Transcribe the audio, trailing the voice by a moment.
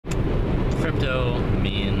Crypto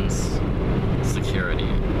means security.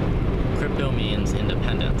 Crypto means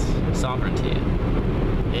independence, sovereignty.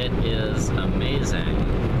 It is amazing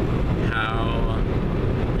how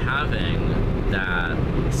having that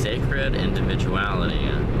sacred individuality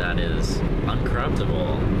that is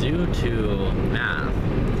uncorruptible due to math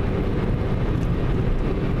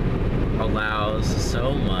allows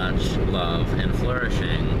so much love and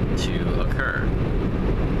flourishing to occur.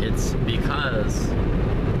 It's because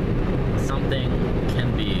something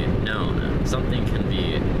can be known, something can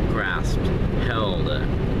be grasped, held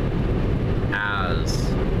as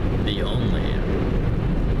the only,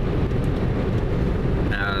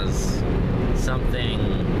 as something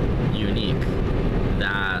unique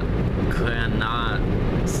that cannot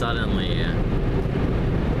suddenly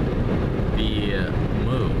be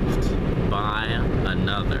moved by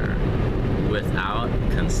another without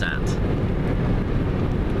consent.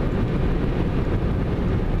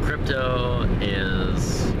 Crypto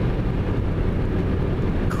is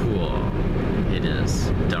cool. It is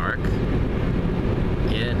dark.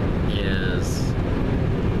 It is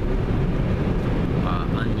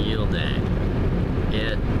unyielding.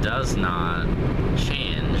 It does not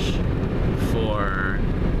change for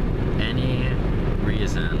any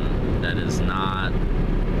reason that is not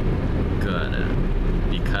good.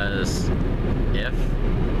 Because if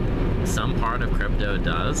some part of crypto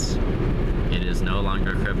does, it is no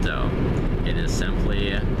longer crypto. It is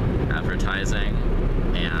simply advertising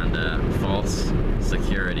and false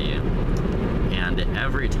security. And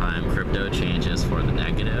every time crypto changes for the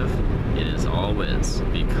negative, it is always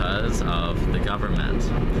because of the government,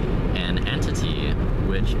 an entity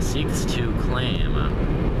which seeks to claim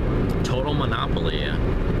total monopoly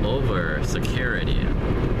over security.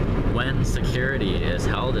 When security is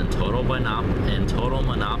held in total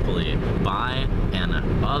monopoly by an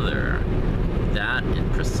other, that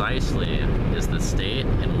precisely is the state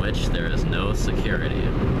in which there is no security.